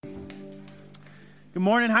Good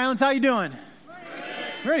morning, Highlands. How you doing?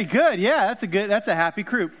 Very good. Yeah, that's a happy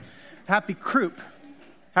group. Happy group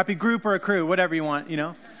or a crew, whatever you want,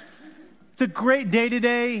 It's a great day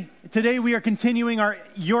today. Today we are continuing our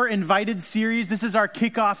You're Invited series. This is our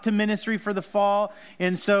kickoff to ministry for the fall.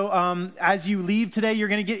 And so as you leave today, you're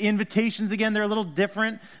going to get invitations again. They're a little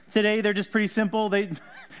different today. They're just pretty simple. In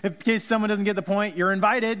case someone doesn't get the point, you're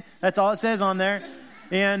invited. That's all it says on there.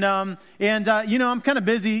 And I'm kind of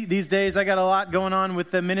busy these days. I got a lot going on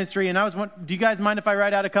with the ministry. And do you guys mind if I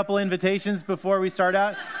write out a couple invitations before we start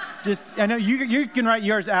out? I know you can write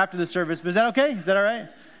yours after the service, but is that okay? Is that all right?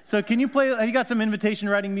 So can you have you got some invitation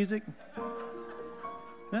writing music?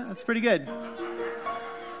 Yeah, that's pretty good.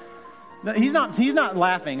 No, he's not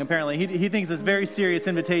laughing, apparently. He thinks it's very serious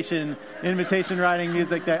invitation writing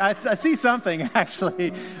music there. I see something,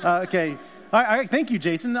 actually. Okay. All right, thank you,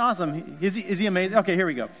 Jason. Awesome. Is he amazing? Okay, here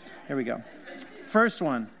we go. First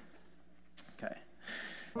one. Okay.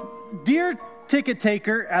 Dear ticket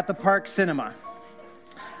taker at the Park Cinema,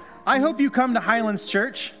 I hope you come to Highlands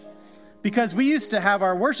Church because we used to have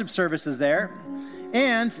our worship services there,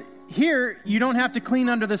 and here you don't have to clean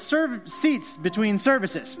under the seats between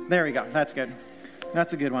services. There we go. That's good.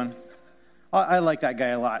 That's a good one. I like that guy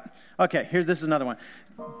a lot. Okay, this is another one.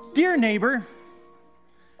 Dear neighbor,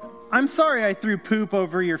 I'm sorry I threw poop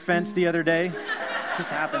over your fence the other day. It just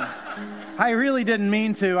happened. I really didn't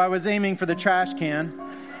mean to. I was aiming for the trash can.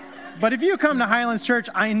 But if you come to Highlands Church,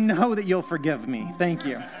 I know that you'll forgive me. Thank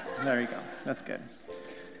you. There you go. That's good.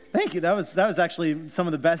 Thank you. That was actually some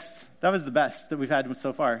of the best. That was the best that we've had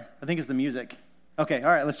so far. I think it's the music. Okay. All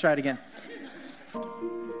right. Let's try it again.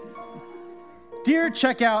 Dear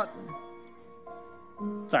checkout.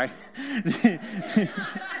 Sorry.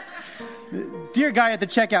 Dear guy at the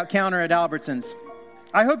checkout counter at Albertsons,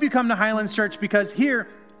 I hope you come to Highlands Church because here,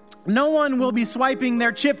 no one will be swiping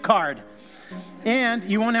their chip card. And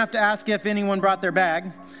you won't have to ask if anyone brought their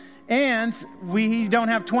bag. And we don't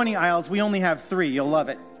have 20 aisles. We only have 3. You'll love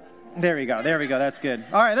it. There we go. That's good.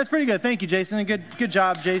 All right, that's pretty good. Thank you, Jason. Good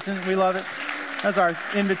job, Jason. We love it. That's our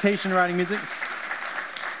invitation writing music.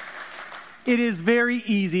 It is very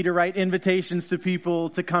easy to write invitations to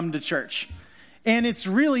people to come to church. And it's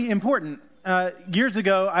really important. Years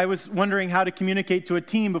ago, I was wondering how to communicate to a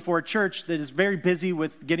team before a church that is very busy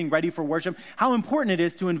with getting ready for worship, how important it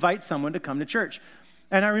is to invite someone to come to church.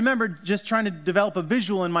 And I remember just trying to develop a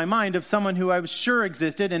visual in my mind of someone who I was sure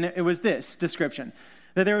existed, and it was this description.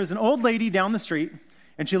 That there was an old lady down the street,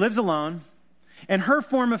 and she lives alone, and her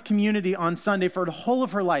form of community on Sunday for the whole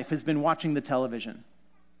of her life has been watching the television.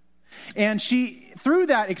 And she, through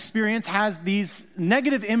that experience, has these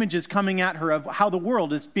negative images coming at her of how the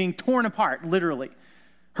world is being torn apart, literally.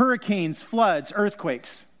 Hurricanes, floods,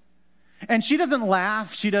 earthquakes. And she doesn't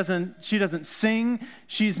laugh, she doesn't sing,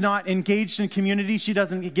 she's not engaged in community, she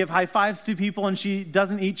doesn't give high fives to people, and she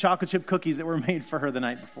doesn't eat chocolate chip cookies that were made for her the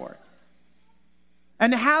night before.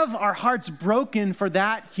 And to have our hearts broken for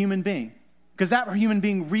that human being, because that human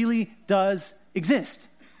being really does exist.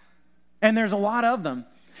 And there's a lot of them.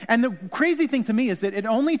 And the crazy thing to me is that it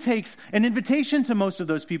only takes an invitation to most of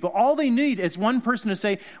those people. All they need is one person to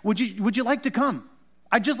say, would you like to come?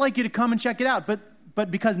 I'd just like you to come and check it out. But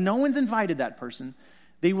because no one's invited that person,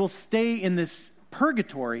 they will stay in this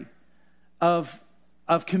purgatory of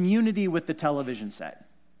community with the television set.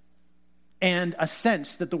 And a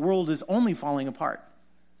sense that the world is only falling apart,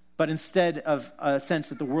 but instead of a sense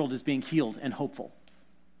that the world is being healed and hopeful.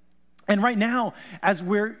 And right now, as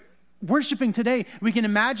we're worshiping today, we can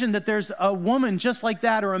imagine that there's a woman just like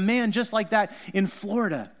that or a man just like that in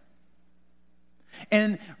Florida.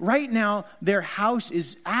 And right now, their house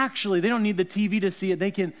is actually, they don't need the TV to see it.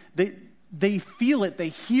 They feel it, they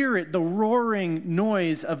hear it, the roaring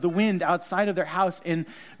noise of the wind outside of their house. And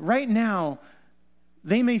right now,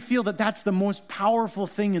 they may feel that that's the most powerful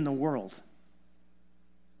thing in the world.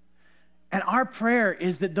 And our prayer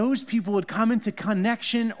is that those people would come into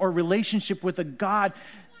connection or relationship with a God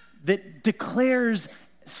that declares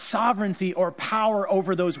sovereignty or power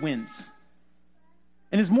over those winds.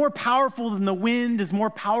 And is more powerful than the wind, is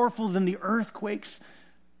more powerful than the earthquakes.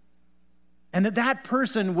 And that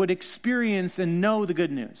person would experience and know the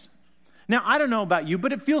good news. Now, I don't know about you,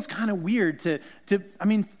 but it feels kind of weird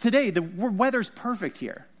today the weather's perfect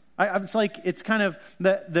here. It's kind of,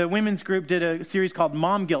 the women's group did a series called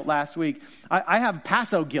Mom Guilt last week. I have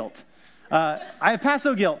Paso guilt. I have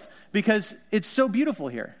Paso guilt because it's so beautiful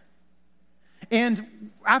here.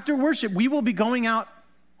 And after worship, we will be going out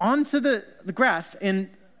onto the grass. And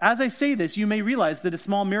as I say this, you may realize that a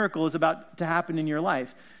small miracle is about to happen in your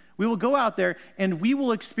life. We will go out there and we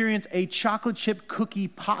will experience a chocolate chip cookie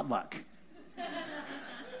potluck.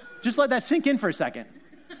 Just let that sink in for a second.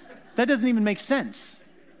 That doesn't even make sense.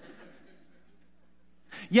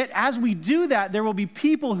 Yet as we do that, there will be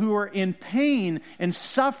people who are in pain and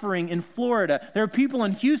suffering in Florida. There are people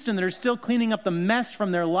in Houston that are still cleaning up the mess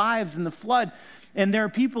from their lives in the flood. And there are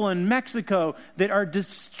people in Mexico that are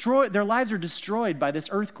destroyed. Their lives are destroyed by this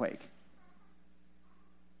earthquake.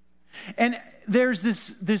 And there's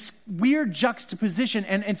this weird juxtaposition,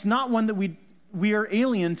 and it's not one that we are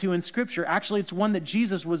alien to in Scripture. Actually, it's one that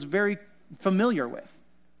Jesus was very familiar with.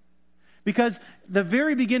 Because the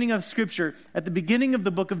very beginning of Scripture, at the beginning of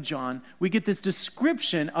the book of John, we get this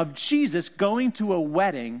description of Jesus going to a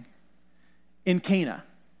wedding in Cana.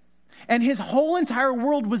 And his whole entire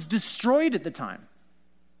world was destroyed at the time.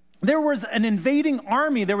 There was an invading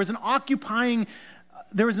army. There was an occupying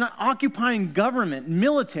government,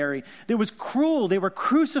 military, that was cruel. They were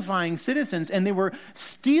crucifying citizens, and they were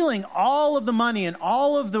stealing all of the money and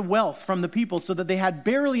all of the wealth from the people so that they had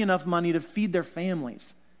barely enough money to feed their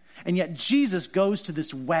families. And yet Jesus goes to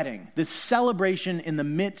this wedding, this celebration in the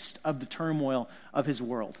midst of the turmoil of his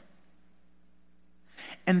world.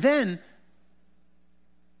 And then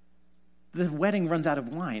the wedding runs out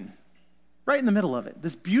of wine, right in the middle of it,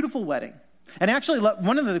 this beautiful wedding. And actually,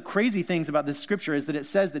 one of the crazy things about this scripture is that it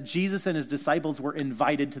says that Jesus and his disciples were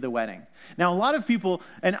invited to the wedding. Now, a lot of people,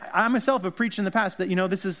 and I myself have preached in the past that,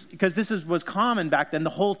 this was common back then,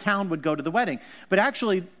 the whole town would go to the wedding. But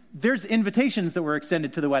actually, there's invitations that were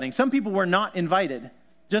extended to the wedding. Some people were not invited,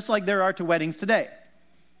 just like there are to weddings today.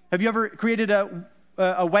 Have you ever created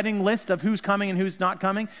a wedding list of who's coming and who's not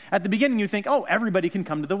coming? At the beginning, you think, oh, everybody can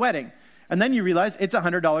come to the wedding. And then you realize it's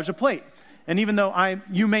 $100 a plate. And even though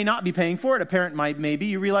you may not be paying for it, a parent might maybe,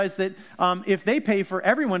 you realize that if they pay for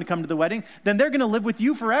everyone to come to the wedding, then they're going to live with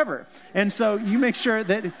you forever. And so you make sure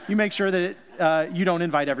that you don't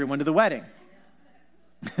invite everyone to the wedding.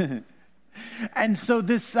 And so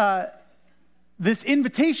this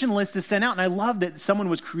invitation list is sent out, and I love that someone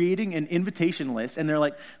was creating an invitation list, and they're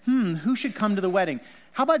like, who should come to the wedding?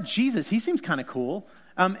 How about Jesus? He seems kind of cool.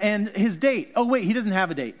 And his date. Oh, wait, he doesn't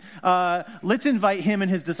have a date. Let's invite him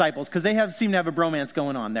and his disciples, because they seem to have a bromance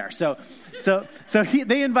going on there. So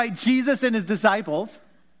they invite Jesus and his disciples.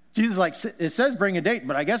 Jesus is like, it says bring a date,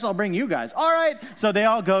 but I guess I'll bring you guys. All right. So they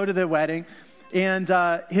all go to the wedding. And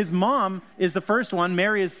his mom is the first one.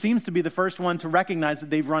 Mary seems to be the first one to recognize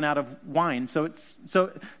that they've run out of wine. So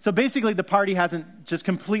basically the party hasn't just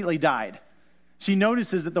completely died. She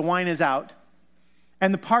notices that the wine is out.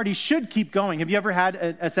 And the party should keep going. Have you ever had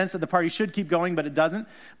a sense that the party should keep going, but it doesn't?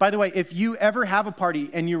 By the way, if you ever have a party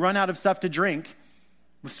and you run out of stuff to drink,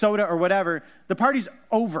 soda or whatever, the party's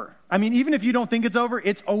over. I mean, even if you don't think it's over,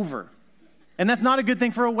 it's over. And that's not a good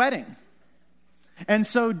thing for a wedding. And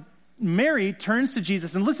so Mary turns to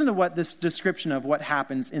Jesus, and listen to what this description of what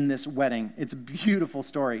happens in this wedding. It's a beautiful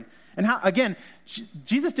story. And how, again,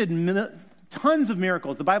 Jesus did tons of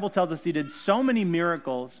miracles. The Bible tells us he did so many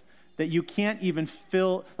miracles that you can't even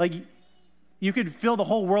fill, you could fill the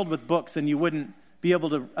whole world with books and you wouldn't be able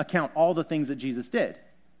to account all the things that Jesus did.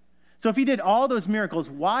 So if he did all those miracles,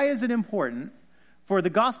 why is it important for the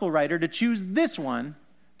gospel writer to choose this one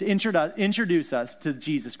to introduce us to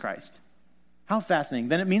Jesus Christ? How fascinating.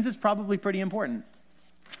 Then it means it's probably pretty important.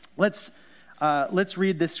 Let's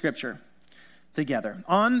read this scripture together.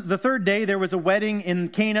 On the third day, there was a wedding in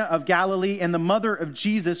Cana of Galilee, and the mother of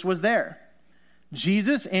Jesus was there.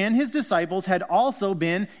 Jesus and his disciples had also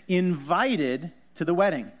been invited to the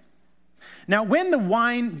wedding. Now, when the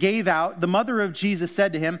wine gave out, the mother of Jesus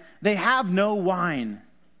said to him, "They have no wine."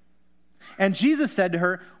 And Jesus said to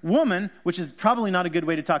her, "Woman," which is probably not a good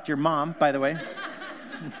way to talk to your mom, by the way.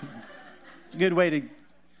 It's a good way to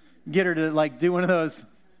get her to do one of those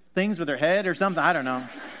things with her head or something. I don't know.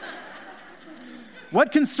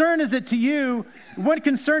 What concern is it to you? What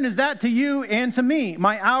concern is that to you and to me?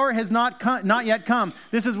 My hour has not yet come.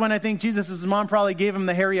 This is when I think Jesus' mom probably gave him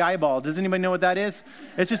the hairy eyeball. Does anybody know what that is?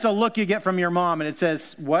 It's just a look you get from your mom, and it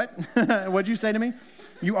says, "What? What'd you say to me?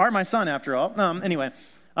 You are my son, after all." Anyway,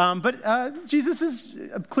 but Jesus is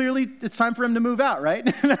clearly, it's time for him to move out, right?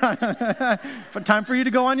 But time for you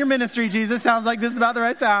to go on your ministry, Jesus. Sounds like this is about the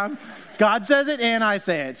right time. God says it and I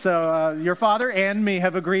say it. So your father and me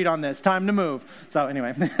have agreed on this. Time to move. So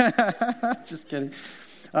anyway, just kidding.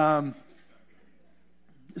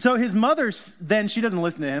 So his mother, then she doesn't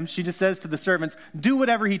listen to him. She just says to the servants, "Do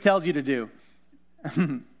whatever he tells you to do."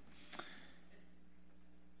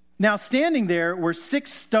 Now standing there were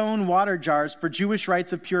 6 stone water jars for Jewish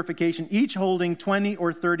rites of purification, each holding 20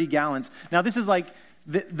 or 30 gallons. Now this is like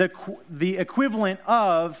the equivalent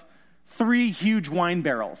of 3 huge wine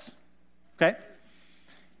barrels. Okay?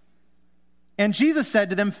 And Jesus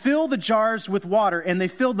said to them, fill the jars with water, and they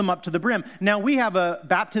filled them up to the brim. Now, we have a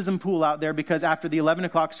baptism pool out there because after the 11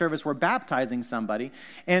 o'clock service, we're baptizing somebody.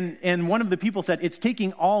 And one of the people said, it's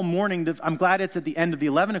taking all morning I'm glad it's at the end of the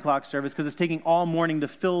 11 o'clock service because it's taking all morning to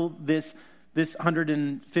fill this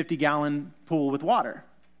 150-gallon pool with water.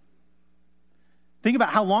 Think about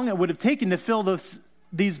how long it would have taken to fill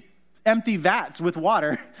these empty vats with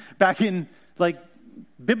water back in,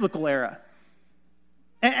 biblical era.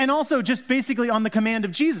 And also just basically on the command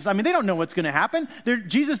of Jesus. I mean, they don't know what's going to happen.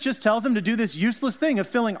 Jesus just tells them to do this useless thing of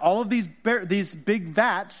filling all of these big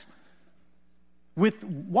vats with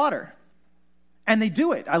water. And they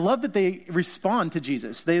do it. I love that they respond to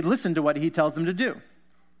Jesus. They listen to what he tells them to do.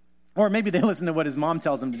 Or maybe they listen to what his mom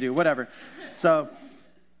tells them to do, whatever. So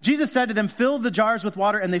Jesus said to them, fill the jars with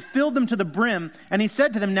water, and they filled them to the brim. And he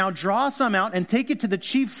said to them, now draw some out and take it to the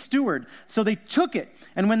chief steward. So they took it.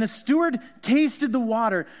 And when the steward tasted the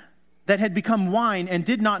water that had become wine and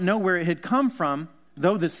did not know where it had come from,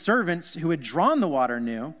 though the servants who had drawn the water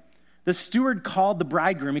knew, the steward called the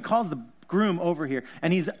bridegroom. He calls the groom over here,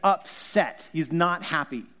 and he's upset. He's not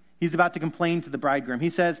happy. He's about to complain to the bridegroom. He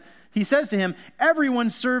says to him, everyone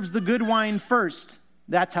serves the good wine first.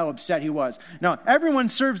 That's how upset he was. No, everyone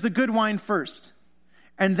serves the good wine first,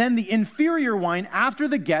 and then the inferior wine after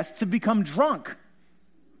the guests have become drunk.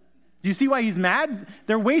 Do you see why he's mad?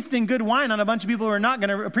 They're wasting good wine on a bunch of people who are not going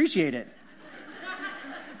to appreciate it.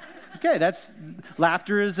 Okay,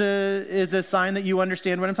 laughter is a sign that you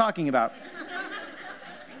understand what I'm talking about.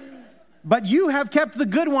 But you have kept the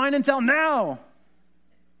good wine until now.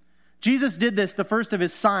 Jesus did this, the first of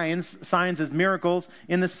his signs as miracles,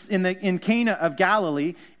 in Cana of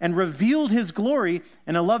Galilee, and revealed his glory.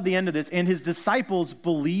 And I love the end of this. And his disciples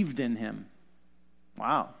believed in him.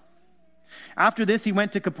 Wow. After this, he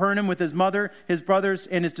went to Capernaum with his mother, his brothers,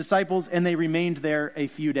 and his disciples, and they remained there a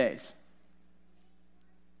few days.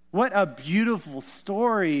 What a beautiful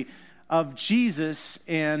story of Jesus.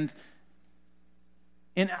 And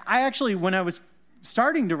I actually, when I was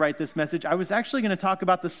starting to write this message, I was actually going to talk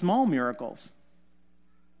about the small miracles.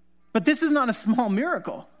 But this is not a small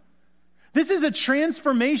miracle. This is a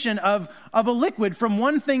transformation of a liquid from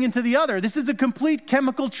one thing into the other. This is a complete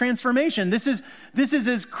chemical transformation. This is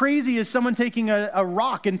as crazy as someone taking a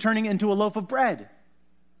rock and turning it into a loaf of bread.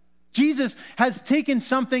 Jesus has taken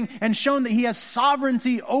something and shown that he has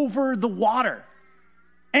sovereignty over the water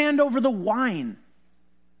and over the wine.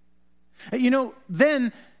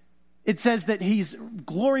 Then it says that his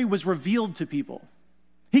glory was revealed to people.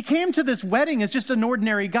 He came to this wedding as just an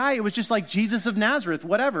ordinary guy. It was just like Jesus of Nazareth,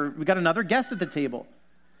 whatever. We got another guest at the table.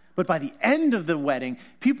 But by the end of the wedding,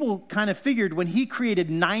 people kind of figured when he created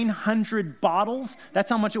 900 bottles, that's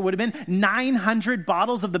how much it would have been, 900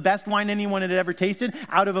 bottles of the best wine anyone had ever tasted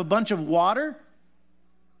out of a bunch of water.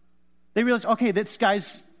 They realized, okay, this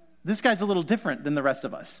guy's a little different than the rest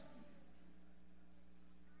of us.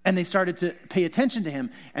 And they started to pay attention to him,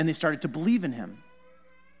 and they started to believe in him.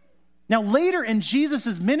 Now, later in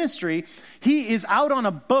Jesus' ministry, he is out on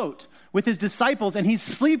a boat with his disciples, and he's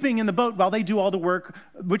sleeping in the boat while they do all the work,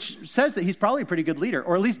 which says that he's probably a pretty good leader,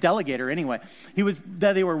 or at least delegator anyway.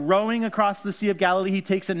 They were rowing across the Sea of Galilee. He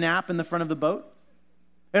takes a nap in the front of the boat.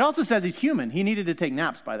 It also says he's human. He needed to take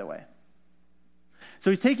naps, by the way. So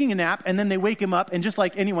he's taking a nap, and then they wake him up, and just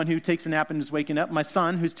like anyone who takes a nap and is waking up, my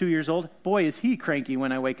son, who's 2 years old, boy, is he cranky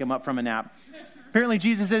when I wake him up from a nap. Apparently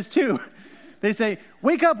Jesus is too. They say,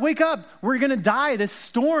 wake up, we're going to die. This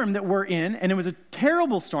storm that we're in, and it was a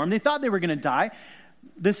terrible storm. They thought they were going to die.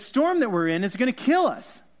 The storm that we're in is going to kill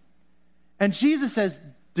us. And Jesus says,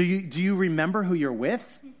 do you remember who you're with?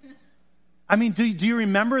 I mean, do you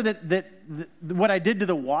remember that what I did to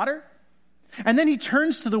the water? And then he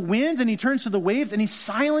turns to the winds and he turns to the waves and he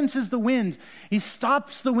silences the wind. He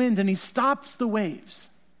stops the wind and he stops the waves.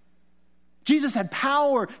 Jesus has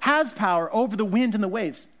power over the wind and the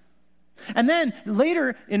waves. And then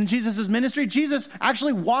later in Jesus' ministry, Jesus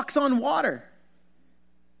actually walks on water.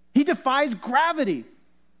 He defies gravity.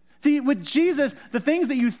 See, with Jesus, the things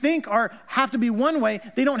that you think have to be one way,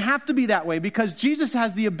 they don't have to be that way because Jesus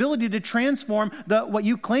has the ability to transform what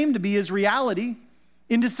you claim to be as reality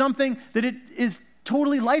into something that it is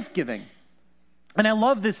totally life-giving. And I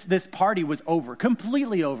love this party was over,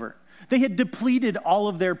 completely over. They had depleted all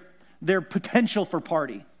of their potential for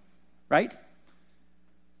party, right?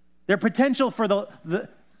 Their potential for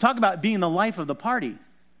talk about being the life of the party.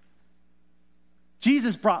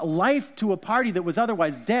 Jesus brought life to a party that was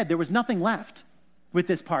otherwise dead. There was nothing left with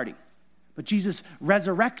this party. But Jesus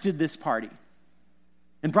resurrected this party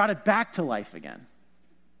and brought it back to life again.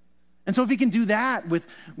 And so if he can do that with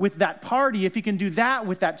that party, if he can do that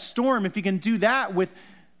with that storm, if he can do that with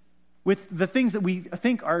with the things that we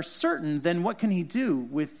think are certain, then what can he do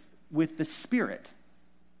with the Spirit?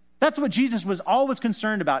 That's what Jesus was always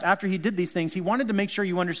concerned about. After he did these things, he wanted to make sure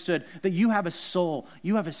you understood that you have a soul,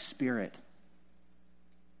 you have a spirit.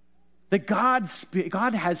 That God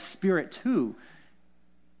has spirit too.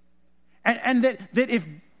 And that if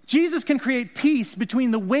Jesus can create peace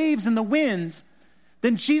between the waves and the winds,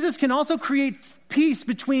 then Jesus can also create peace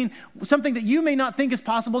between something that you may not think is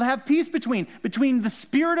possible to have peace between the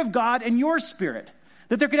Spirit of God and your spirit.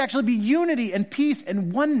 That there could actually be unity and peace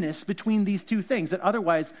and oneness between these two things that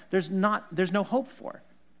otherwise there's no hope for.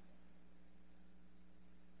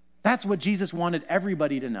 That's what Jesus wanted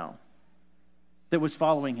everybody to know that was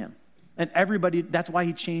following him. And that's why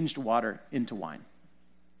he changed water into wine.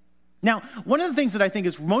 Now, one of the things that I think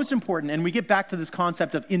is most important, and we get back to this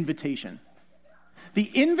concept of invitation. The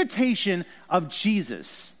invitation of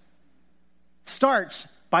Jesus starts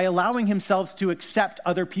by allowing himself to accept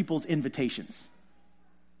other people's invitations.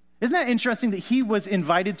 Isn't that interesting that he was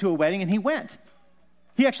invited to a wedding and he went?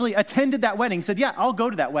 He actually attended that wedding. He said, yeah, I'll go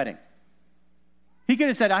to that wedding. He could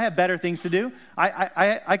have said, I have better things to do.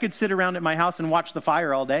 I could sit around at my house and watch the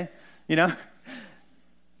fire all day, you know?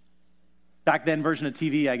 Back then version of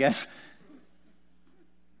TV, I guess.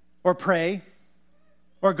 Or pray.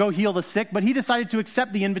 Or go heal the sick. But he decided to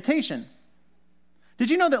accept the invitation. Did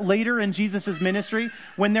you know that later in Jesus' ministry,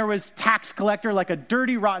 when there was tax collector, like a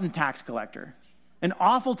dirty, rotten tax collector, an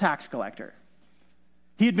awful tax collector,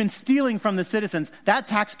 he had been stealing from the citizens, that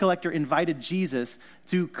tax collector invited Jesus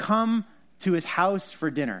to come to his house for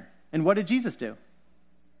dinner. And what did Jesus do?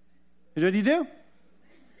 What did he do?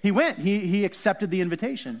 He went. He accepted the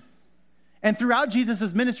invitation. And throughout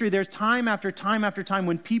Jesus' ministry, there's time after time after time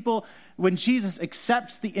when Jesus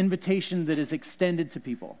accepts the invitation that is extended to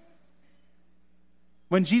people.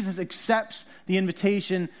 When Jesus accepts the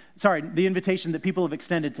invitation that people have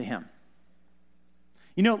extended to him.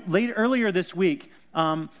 You know, earlier this week,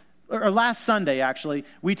 or last Sunday actually,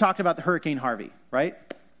 we talked about the Hurricane Harvey, right?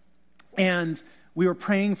 And we were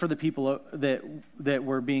praying for the people that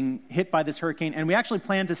were being hit by this hurricane, and we actually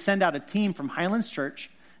planned to send out a team from Highlands Church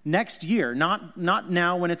next year, not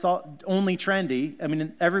now when it's only trendy. I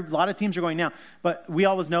mean, a lot of teams are going now, but we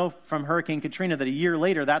always know from Hurricane Katrina that a year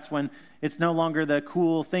later, that's when it's no longer the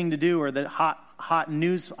cool thing to do or the hot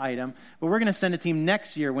news item. But we're going to send a team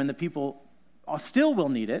next year when the people still will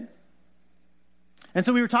need it. And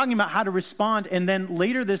so we were talking about how to respond, and then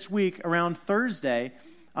later this week, around Thursday,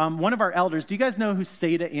 one of our elders, do you guys know who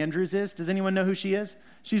Seda Andrews is? Does anyone know who she is?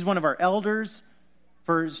 She's one of our elders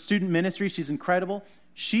for student ministry. She's incredible.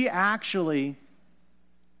 She actually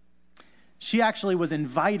was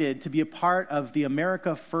invited to be a part of the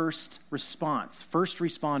America First response, first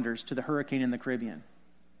responders to the hurricane in the Caribbean.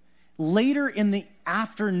 Later in the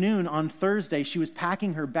afternoon on Thursday, she was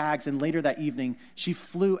packing her bags, and later that evening, she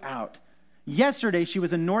flew out. Yesterday, she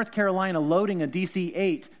was in North Carolina loading a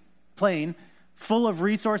DC-8 plane full of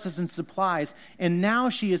resources and supplies, and now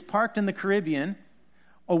she is parked in the Caribbean,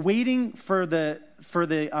 awaiting for the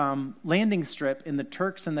landing strip in the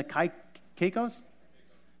Turks and the Caicos?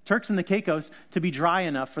 Turks and the Caicos to be dry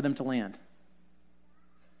enough for them to land.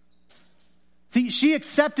 See, she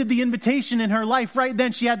accepted the invitation in her life right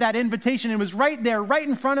then. She had that invitation. It was right there, right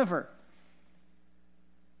in front of her.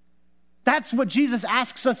 That's what Jesus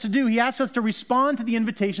asks us to do. He asks us to respond to the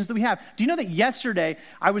invitations that we have. Do you know that yesterday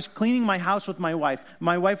I was cleaning my house with my wife?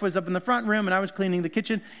 My wife was up in the front room and I was cleaning the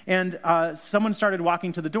kitchen, and someone started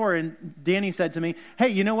walking to the door, and Danny said to me, hey,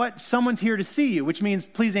 you know what? Someone's here to see you, which means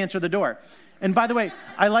please answer the door. And by the way,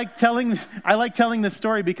 I like telling this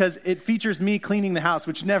story because it features me cleaning the house,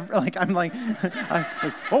 which never,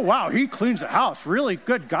 oh wow, he cleans the house, really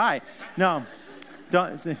good guy. No,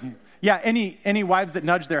 don't. Yeah, any wives that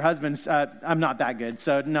nudge their husbands, I'm not that good,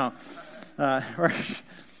 so no.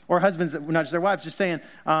 Or husbands that nudge their wives, just saying.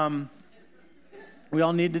 We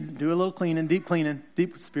all need to do a little cleaning,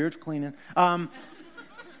 deep spiritual cleaning.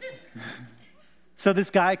 So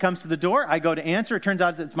this guy comes to the door. I go to answer. It turns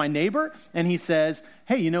out it's my neighbor, and he says,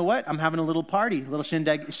 hey, you know what? I'm having a little party, a little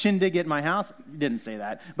shindig at my house. He didn't say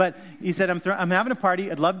that, but he said, I'm having a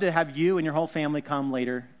party. I'd love to have you and your whole family come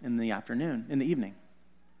later in the evening.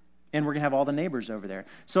 And we're going to have all the neighbors over there.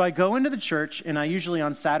 So I go into the church, and I usually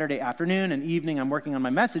on Saturday afternoon and evening, I'm working on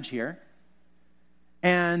my message here.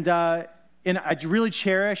 And I really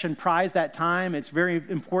cherish and prize that time. It's very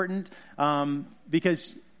important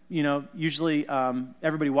because, you know, usually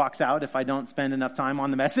everybody walks out if I don't spend enough time on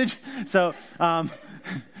the message. So,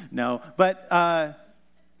 no. But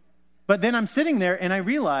then I'm sitting there, and I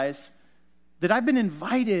realize that I've been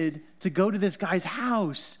invited to go to this guy's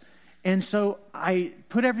house. And so I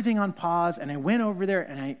put everything on pause, and I went over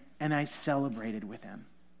there, and I celebrated with him.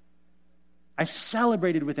 I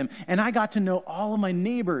celebrated with him, and I got to know all of my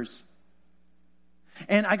neighbors.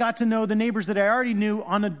 And I got to know the neighbors that I already knew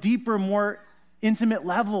on a deeper, more intimate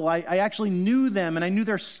level. I actually knew them, and I knew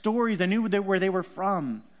their stories. I knew where they were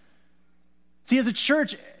from. See, as a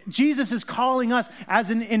church, Jesus is calling us as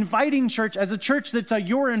an inviting church, as a church that's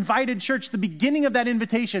your invited church. The beginning of that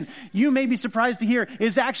invitation, you may be surprised to hear,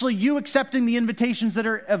 is actually you accepting the invitations that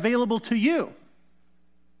are available to you.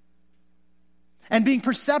 And being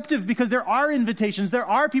perceptive, because there are invitations. There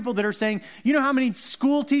are people that are saying, you know how many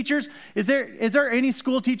school teachers? Is there any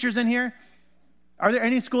school teachers in here? Are there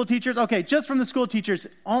any school teachers? Okay, just from the school teachers,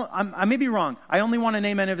 I may be wrong. I only want to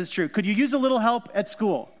name any if it's true. Could you use a little help at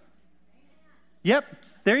school? Yep,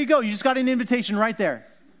 there you go. You just got an invitation right there.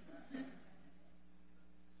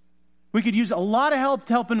 We could use a lot of help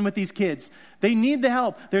helping with these kids. They need the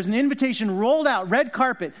help. There's an invitation rolled out, red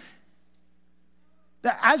carpet.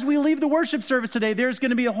 As we leave the worship service today, there's going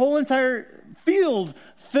to be a whole entire field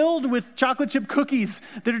filled with chocolate chip cookies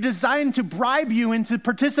that are designed to bribe you into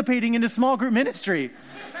participating in a small group ministry.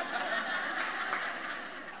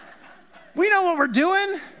 We know what we're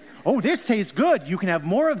doing. Oh, this tastes good. You can have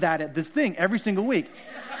more of that at this thing every single week.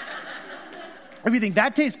 If you think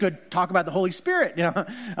that tastes good, talk about the Holy Spirit.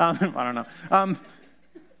 I don't know.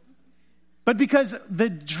 But because the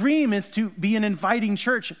dream is to be an inviting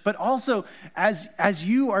church, but also as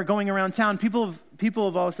you are going around town, people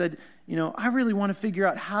have all said, I really want to figure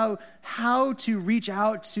out how to reach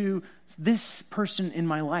out to this person in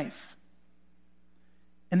my life.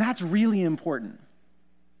 And that's really important.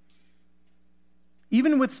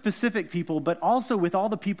 Even with specific people, but also with all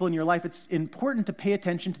the people in your life, it's important to pay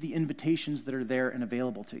attention to the invitations that are there and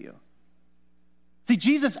available to you. See,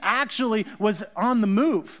 Jesus actually was on the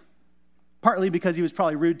move. Partly because he was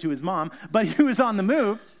probably rude to his mom, but he was on the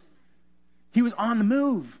move. He was on the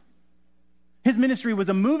move. His ministry was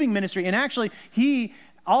a moving ministry, and actually, he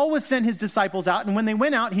always sent his disciples out, and when they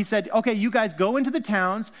went out, he said, okay, you guys go into the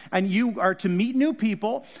towns, and you are to meet new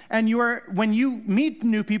people, and when you meet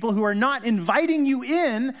new people who are not inviting you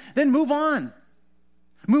in, then move on.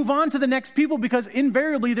 Move on to the next people, because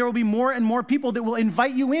invariably, there will be more and more people that will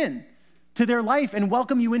invite you in to their life and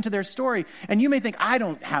welcome you into their story. And you may think, I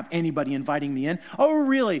don't have anybody inviting me in. Oh,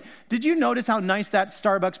 really? Did you notice how nice that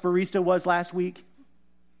Starbucks barista was last week?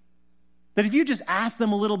 That if you just asked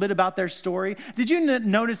them a little bit about their story, did you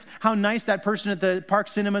notice how nice that person at the Park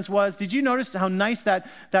Cinemas was? Did you notice how nice that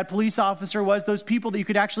police officer was? Those people that you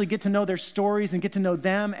could actually get to know their stories and get to know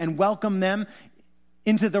them and welcome them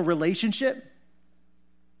into the relationship?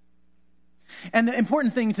 And the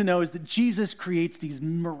important thing to know is that Jesus creates these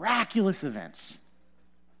miraculous events.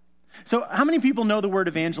 So how many people know the word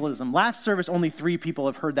evangelism? Last service, only 3 people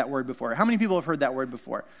have heard that word before. How many people have heard that word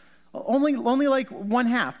before? Only like one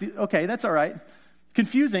half. Okay, that's all right.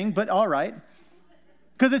 Confusing, but all right.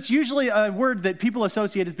 Because it's usually a word that people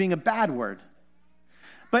associate as being a bad word.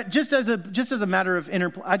 But just as a matter of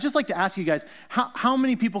I'd just like to ask you guys, how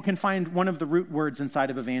many people can find one of the root words inside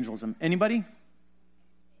of evangelism? Anybody?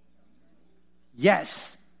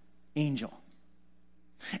 Yes, angel.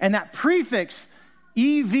 And that prefix,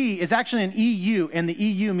 EV, is actually an EU, and the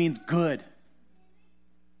EU means good.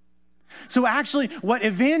 So actually, what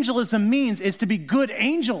evangelism means is to be good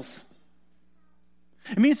angels.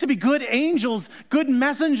 It means to be good angels, good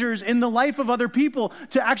messengers in the life of other people,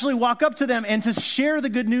 to actually walk up to them and to share the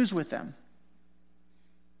good news with them.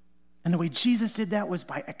 And the way Jesus did that was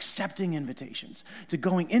by accepting invitations, to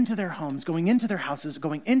going into their homes, going into their houses,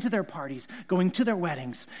 going into their parties, going to their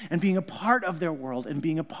weddings, and being a part of their world and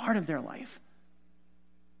being a part of their life.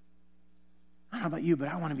 I don't know about you, but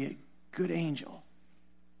I want to be a good angel.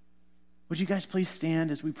 Would you guys please stand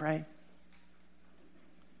as we pray?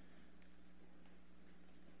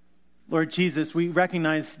 Lord Jesus, we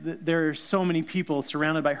recognize that there are so many people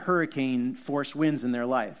surrounded by hurricane-force winds in their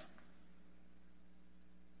life.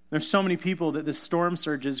 There's so many people that the storm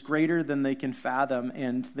surge is greater than they can fathom,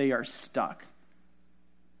 and they are stuck.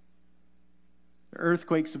 The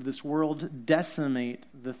earthquakes of this world decimate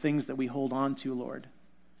the things that we hold on to, Lord.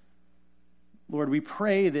 Lord, we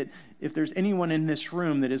pray that if there's anyone in this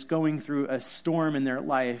room that is going through a storm in their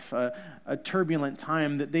life, a turbulent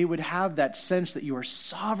time, that they would have that sense that you are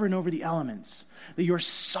sovereign over the elements, that you are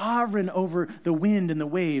sovereign over the wind and the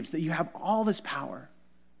waves, that you have all this power.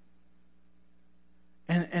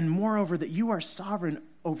 And moreover, that you are sovereign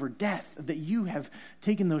over death, that you have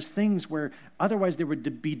taken those things where otherwise there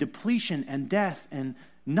would be depletion and death and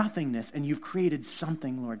nothingness, and you've created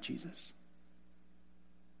something, Lord Jesus.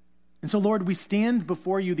 And so, Lord, we stand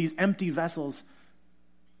before you, these empty vessels.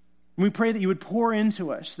 And we pray that you would pour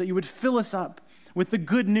into us, that you would fill us up with the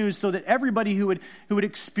good news so that everybody who would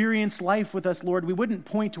experience life with us, Lord, we wouldn't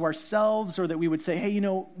point to ourselves or that we would say, hey,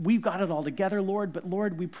 we've got it all together, Lord. But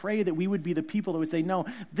Lord, we pray that we would be the people that would say, no,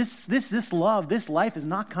 this love, this life is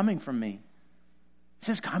not coming from me. This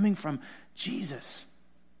is coming from Jesus.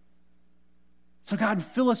 So God,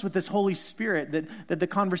 fill us with this Holy Spirit, that the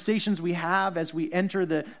conversations we have as we enter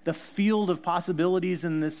the field of possibilities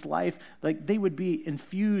in this life, like they would be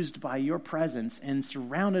infused by your presence and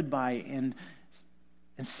surrounded by and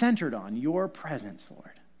centered on your presence,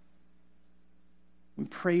 Lord. We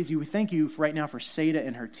praise you. We thank you right now for Seda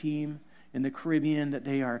and her team in the Caribbean, that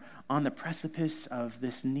they are on the precipice of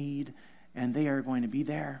this need and they are going to be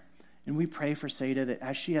there. And we pray for Seda that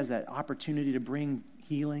as she has that opportunity to bring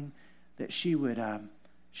healing, that she would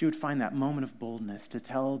find that moment of boldness to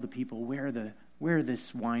tell the people where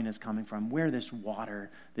this wine is coming from, where this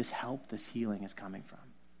water, this help, this healing is coming from.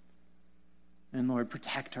 And Lord,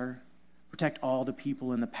 protect her. Protect all the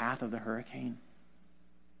people in the path of the hurricane.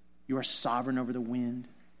 You are sovereign over the wind.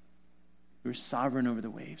 You are sovereign over the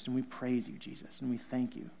waves. And we praise you, Jesus, and we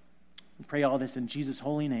thank you. We pray all this in Jesus'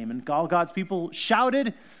 holy name. And all God's people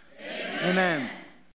shouted, Amen. Amen.